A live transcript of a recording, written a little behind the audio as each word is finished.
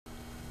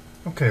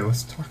Okay,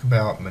 let's talk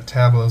about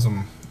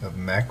metabolism of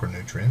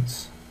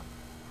macronutrients.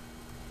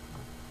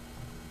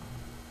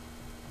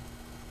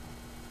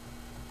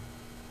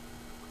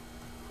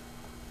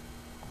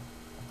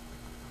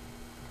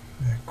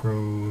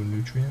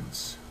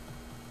 Macronutrients.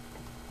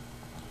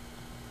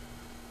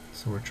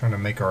 So we're trying to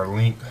make our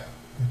link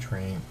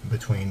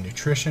between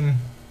nutrition,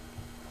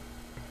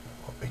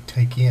 what we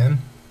take in,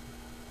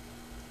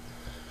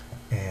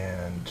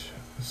 and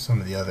some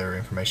of the other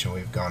information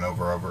we've gone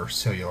over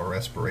cellular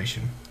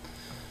respiration.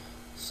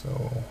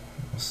 So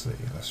let's see,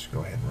 let's go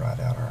ahead and write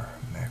out our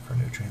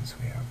macronutrients.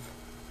 We have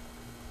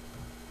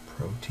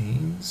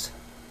proteins,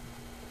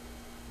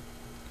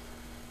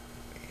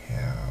 we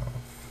have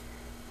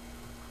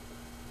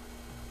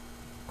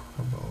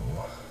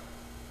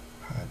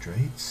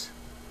carbohydrates,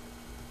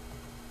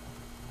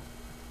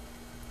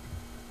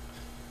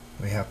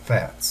 we have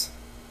fats.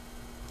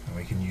 And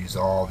we can use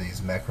all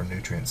these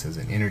macronutrients as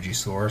an energy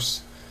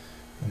source,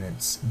 and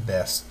it's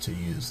best to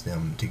use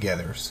them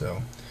together.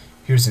 So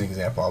here's an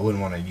example. I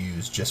wouldn't want to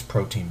use just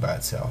protein by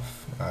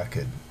itself. I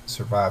could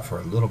survive for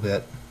a little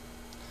bit,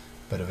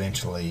 but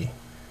eventually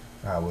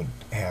I would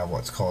have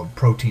what's called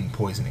protein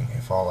poisoning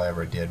if all I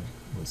ever did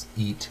was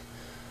eat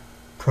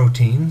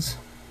proteins.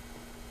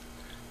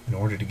 In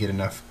order to get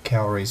enough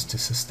calories to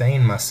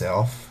sustain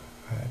myself,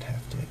 I'd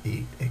have to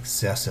eat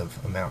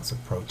excessive amounts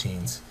of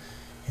proteins,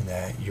 and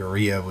that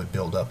urea would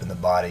build up in the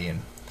body,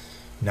 and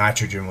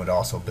nitrogen would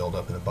also build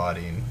up in the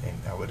body, and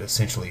I would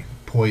essentially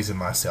poison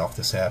myself.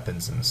 This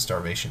happens in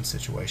starvation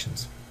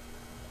situations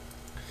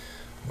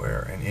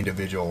where an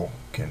individual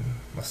can,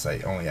 let's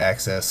say, only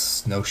access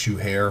snowshoe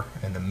hair,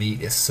 and the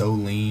meat is so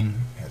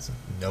lean, has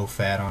no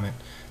fat on it,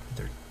 that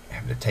they're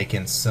having to take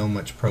in so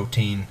much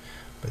protein,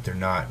 but they're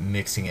not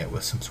mixing it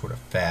with some sort of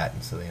fat,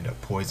 and so they end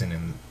up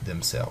poisoning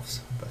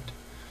themselves. But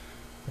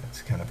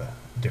that's kind of a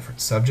different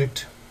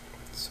subject.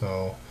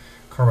 So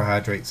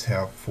carbohydrates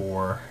have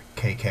 4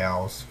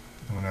 kcals.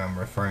 When I'm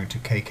referring to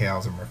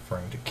kcals, I'm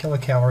referring to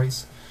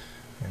kilocalories.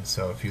 And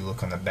so if you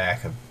look on the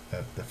back of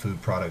the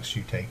food products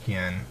you take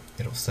in,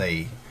 it'll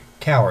say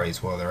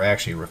calories. Well, they're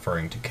actually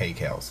referring to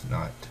kcals,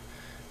 not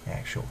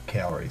actual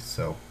calories.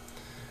 So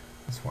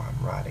that's why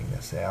I'm writing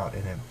this out.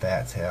 And then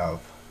fats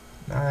have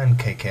 9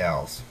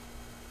 kcals.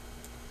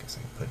 I guess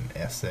I can put an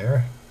S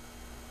there.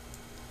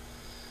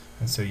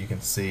 And so you can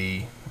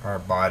see our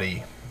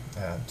body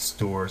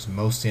stores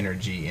most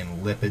energy in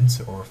lipids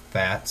or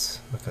fats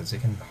because it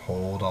can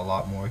hold a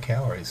lot more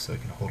calories, so it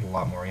can hold a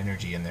lot more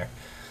energy in there.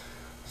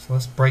 So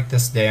let's break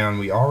this down.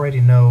 We already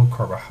know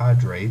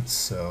carbohydrates,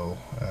 so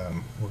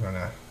we're going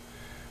to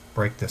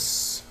break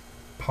this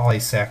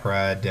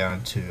polysaccharide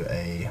down to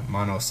a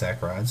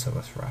monosaccharide. So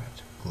let's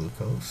write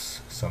glucose,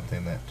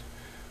 something that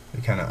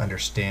we kind of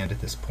understand at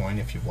this point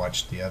if you've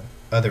watched the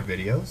other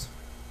videos.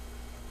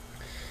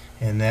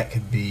 And that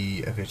could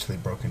be eventually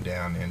broken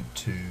down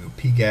into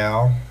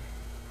pgal.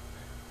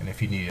 And if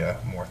you need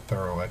a more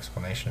thorough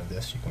explanation of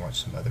this, you can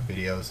watch some other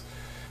videos.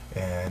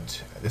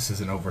 And this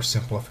is an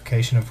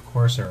oversimplification, of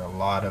course. There are a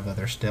lot of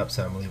other steps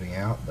that I'm leaving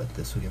out, but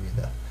this will give you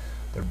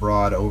the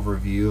broad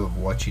overview of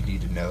what you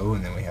need to know.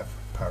 And then we have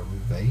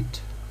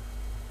pyruvate.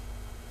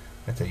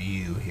 That's a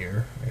U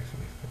here, if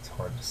it's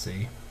hard to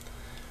see.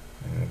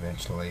 And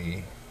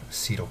eventually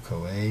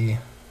acetyl-CoA.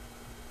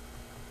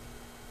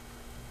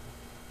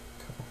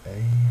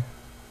 A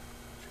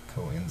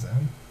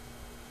coenzyme,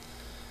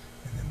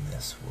 and then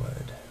this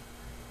would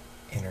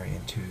enter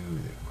into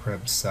the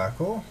Krebs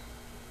cycle.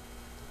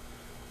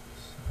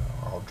 So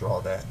I'll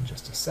draw that in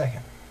just a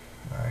second.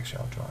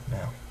 Actually, I'll draw it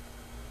now.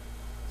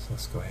 So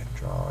let's go ahead and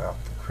draw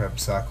out the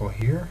Krebs cycle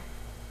here.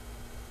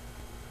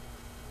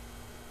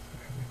 So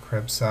we have the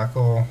Krebs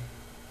cycle,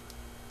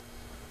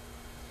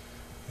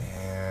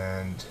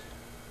 and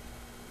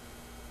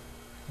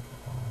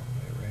all the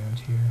way around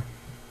here.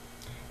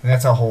 And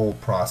that's a whole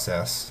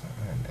process,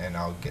 and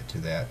I'll get to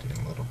that in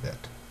a little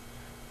bit.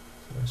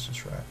 So let's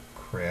just write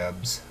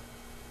Krebs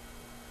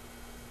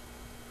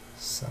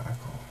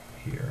cycle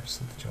here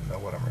so that you'll know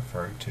what I'm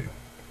referring to.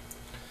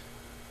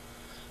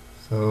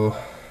 So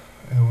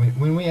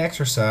when we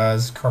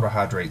exercise,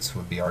 carbohydrates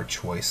would be our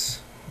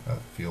choice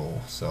of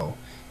fuel. So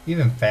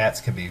even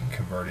fats can be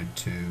converted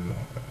to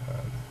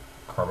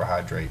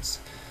carbohydrates,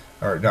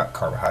 or not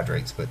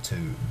carbohydrates, but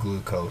to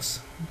glucose.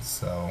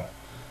 So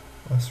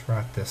let's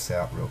write this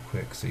out real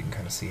quick so you can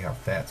kind of see how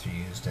fats are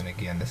used. And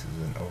again, this is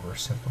an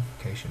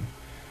oversimplification.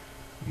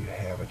 You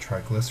have a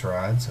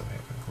triglyceride, so we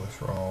have a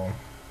glycerol.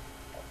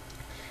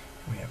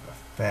 We have a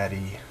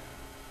fatty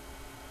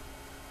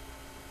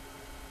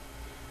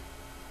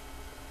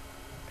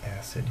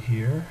acid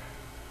here.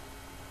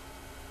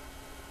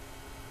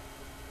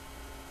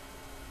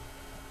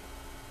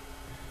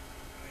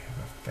 We have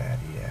a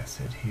fatty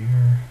acid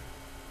here.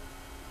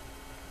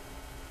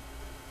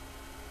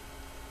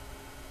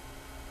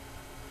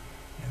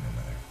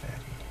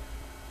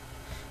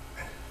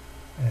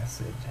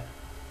 Acid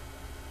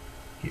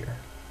here.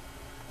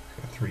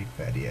 Got 3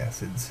 fatty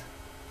acids.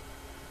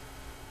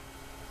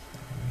 So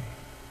let me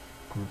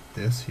group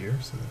this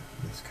here so that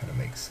this kind of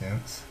makes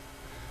sense.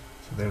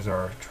 So there's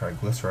our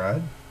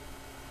triglyceride.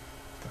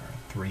 There are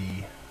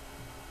 3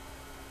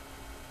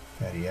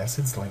 fatty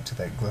acids linked to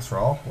that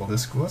glycerol. Well,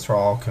 this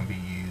glycerol can be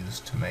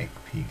used to make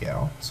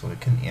pGal, so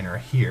it can enter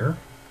here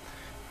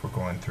if we're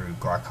going through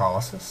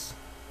glycolysis.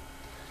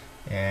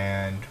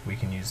 And we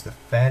can use the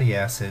fatty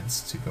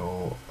acids to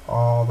go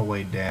all the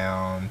way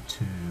down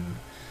to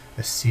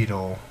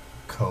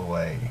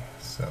acetyl-CoA.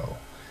 So,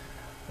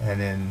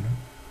 and then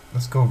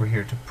let's go over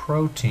here to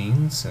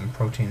proteins, and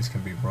proteins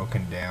can be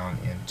broken down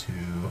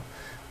into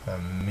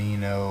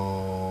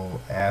amino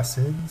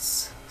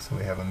acids. So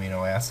we have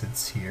amino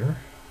acids here,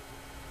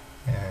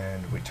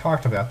 and we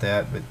talked about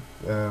that, but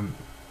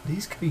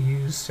these can be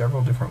used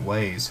several different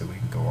ways. So we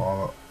can go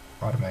all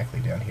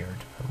automatically down here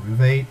to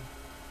pyruvate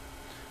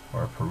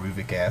or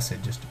pyruvic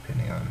acid, just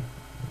depending on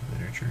the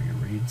literature you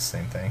read,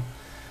 same thing.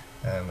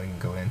 We can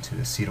go into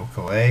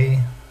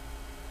acetyl-CoA,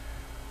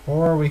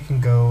 or we can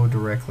go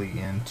directly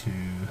into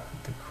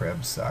the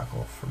Krebs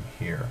cycle from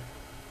here.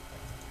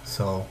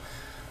 So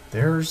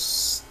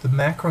there's the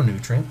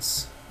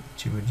macronutrients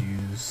that you would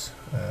use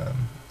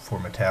for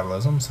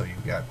metabolism. So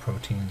you've got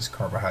proteins,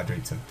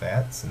 carbohydrates, and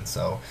fats. And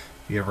so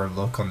if you ever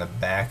look on the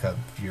back of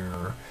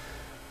your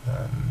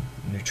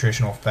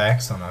nutritional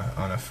facts on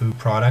a food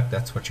product,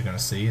 that's what you're going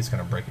to see. It's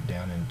going to break it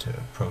down into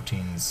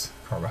proteins,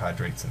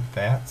 carbohydrates, and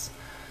fats.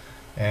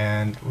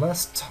 And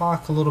let's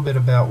talk a little bit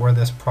about where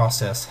this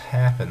process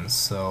happens.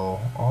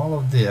 So all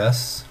of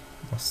this,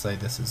 let's say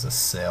this is a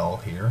cell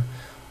here,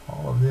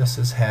 all of this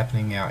is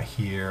happening out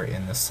here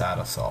in the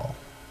cytosol.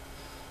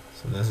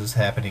 So this is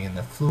happening in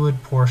the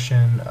fluid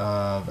portion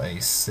of a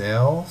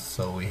cell.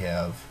 So we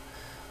have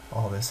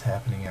all this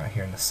happening out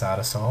here in the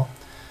cytosol.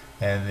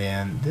 And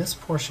then this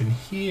portion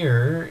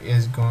here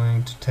is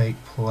going to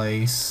take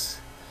place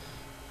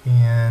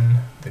in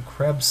the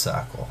Krebs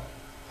cycle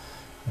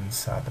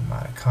inside the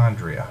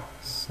mitochondria.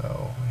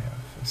 So we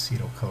have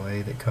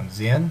acetyl-CoA that comes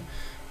in,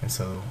 and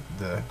so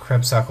the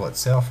Krebs cycle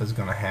itself is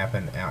going to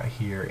happen out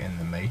here in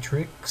the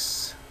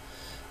matrix,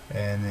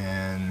 and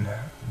then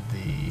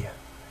the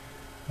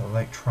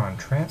electron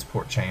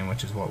transport chain,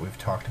 which is what we've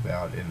talked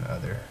about in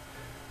other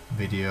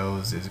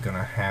videos, is going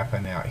to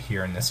happen out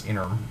here in this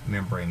inner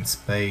membrane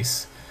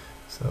space.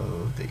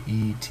 So the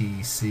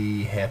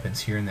ETC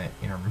happens here in that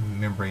inner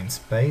membrane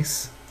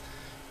space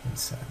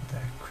inside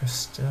the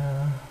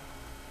crista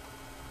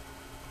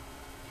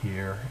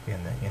here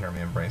in the inner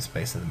membrane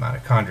space of the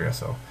mitochondria.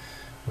 So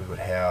we would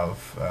have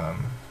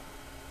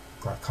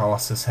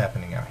glycolysis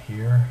happening out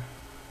here,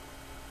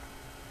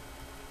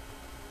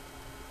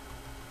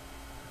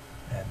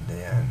 and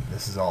then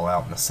this is all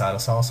out in the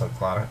cytosol. So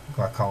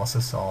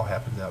glycolysis all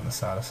happens out in the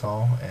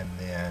cytosol, and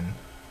then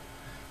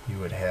you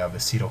would have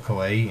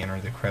acetyl-CoA enter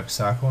the Krebs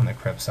cycle, and the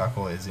Krebs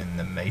cycle is in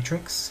the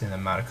matrix, in the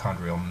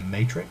mitochondrial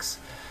matrix.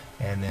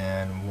 And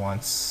then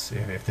once,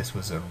 if this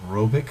was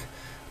aerobic,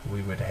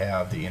 we would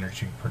have the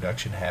energy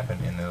production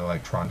happen in the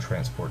electron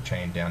transport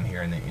chain down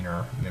here in the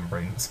inner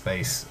membrane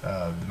space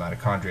of the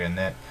mitochondria, and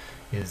that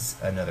is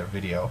another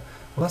video.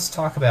 Let's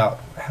talk about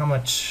how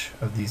much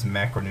of these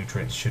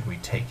macronutrients should we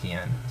take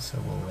in. So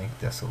we'll link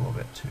this a little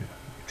bit to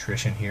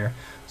nutrition here.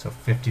 So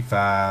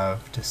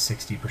 55 to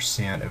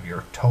 60% of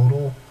your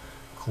total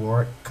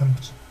caloric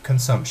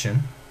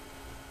consumption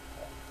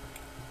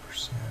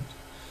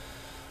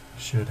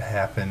should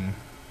happen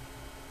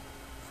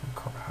from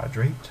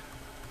carbohydrate.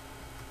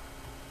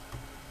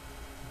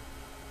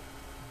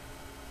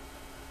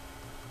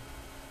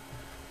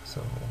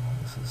 So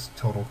this is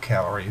total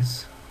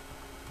calories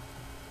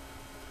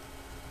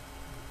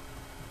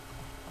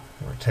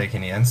we're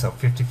taking in. So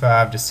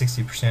 55 to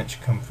 60%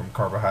 should come from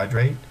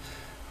carbohydrate.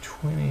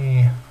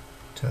 20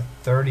 to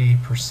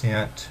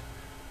 30%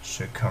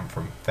 should come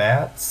from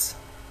fats.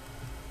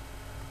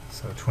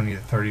 So 20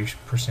 to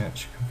 30%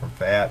 should come from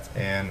fats,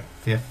 and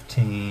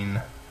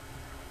 15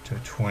 to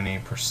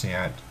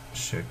 20%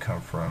 should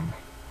come from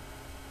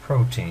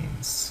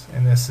proteins.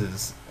 And this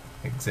is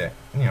exact,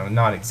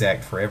 not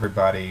exact for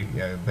everybody,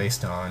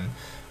 based on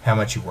how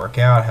much you work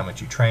out, how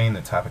much you train,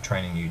 the type of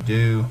training you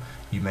do.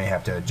 You may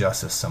have to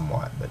adjust this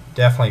somewhat, but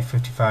definitely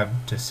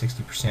 55 to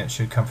 60%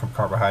 should come from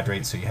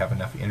carbohydrates, so you have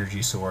enough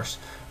energy source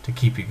to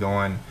keep you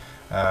going.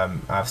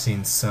 I've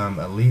seen some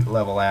elite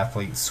level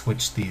athletes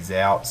switch these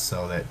out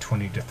so that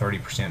 20 to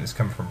 30% is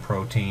coming from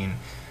protein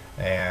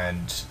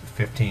and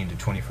 15 to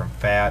 20 from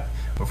fat.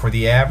 But for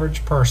the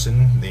average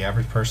person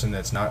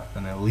that's not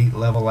an elite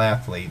level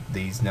athlete,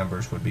 these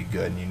numbers would be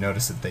good. And you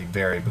notice that they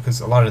vary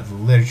because a lot of the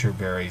literature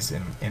varies,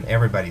 and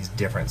everybody's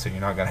different, so you're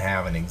not going to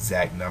have an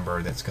exact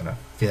number that's going to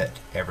fit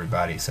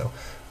everybody. So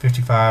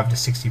 55 to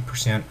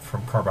 60%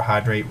 from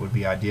carbohydrate would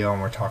be ideal,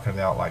 and we're talking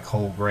about like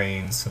whole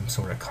grains, some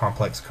sort of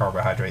complex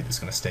carbohydrate that's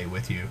going to stay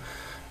with you,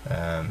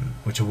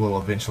 which will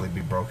eventually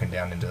be broken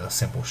down into a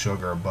simple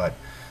sugar, but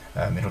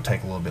it'll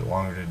take a little bit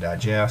longer to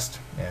digest.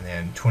 And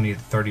then 20 to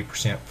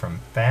 30% from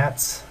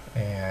fats,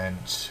 and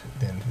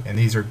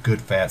these are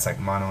good fats like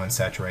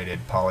monounsaturated,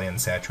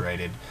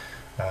 polyunsaturated,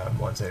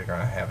 ones that are going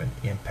to have an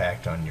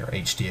impact on your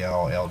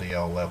HDL,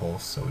 LDL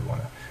levels. So we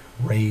want to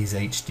raise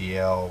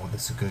HDL,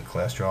 this is good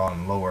cholesterol,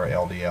 and lower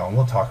LDL, and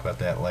we'll talk about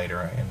that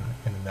later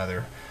in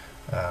another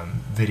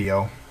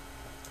video.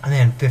 And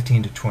then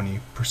 15 to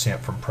 20%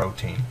 from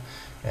protein,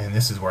 and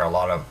this is where a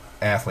lot of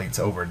athletes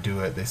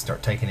overdo it. They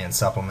start taking in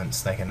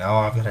supplements thinking, oh,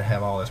 I've got to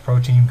have all this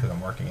protein because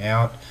I'm working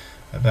out.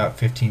 About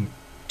 15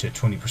 to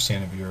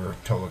 20% of your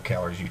total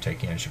calories you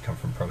take in should come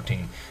from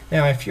protein.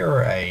 Now, if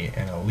you're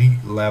an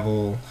elite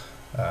level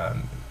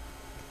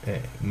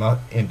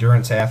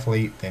endurance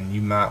athlete, then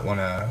you might want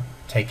to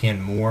take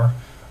in more,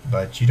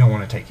 but you don't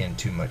want to take in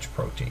too much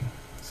protein,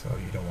 so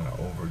you don't want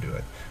to overdo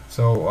it.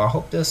 So I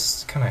hope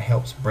this kind of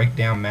helps break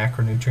down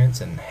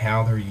macronutrients and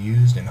how they're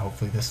used, and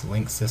hopefully this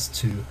links this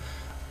to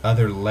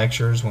other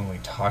lectures when we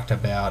talked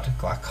about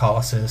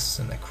glycolysis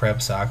and the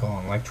Krebs cycle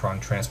and electron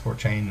transport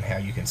chain, and how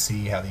you can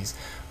see how these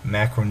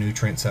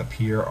macronutrients up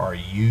here are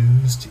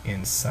used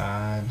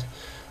inside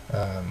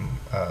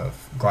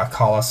of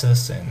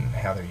glycolysis, and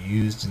how they're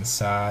used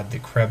inside the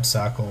Krebs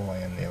cycle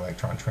and the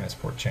electron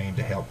transport chain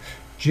to help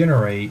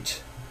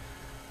generate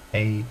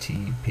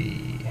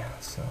ATP.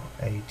 So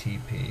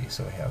ATP.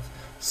 So we have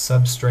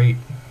substrate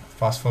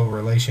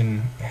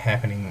phosphorylation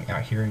happening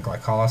out here in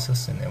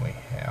glycolysis, and then we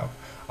have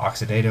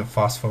oxidative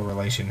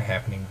phosphorylation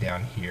happening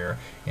down here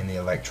in the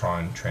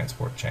electron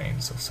transport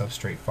chain. So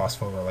substrate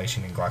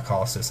phosphorylation in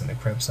glycolysis in the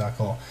Krebs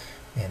cycle,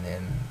 and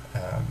then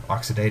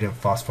oxidative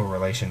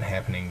phosphorylation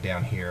happening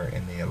down here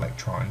in the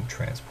electron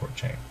transport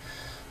chain.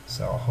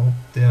 So I hope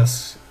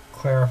this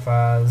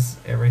clarifies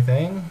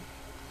everything,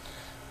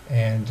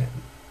 and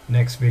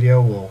next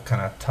video we'll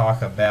kind of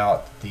talk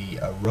about the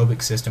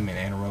aerobic system and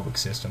anaerobic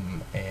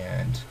system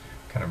and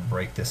kind of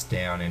break this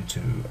down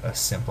into a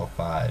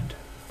simplified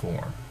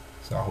form.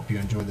 So I hope you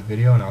enjoyed the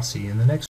video, and I'll see you in the next one.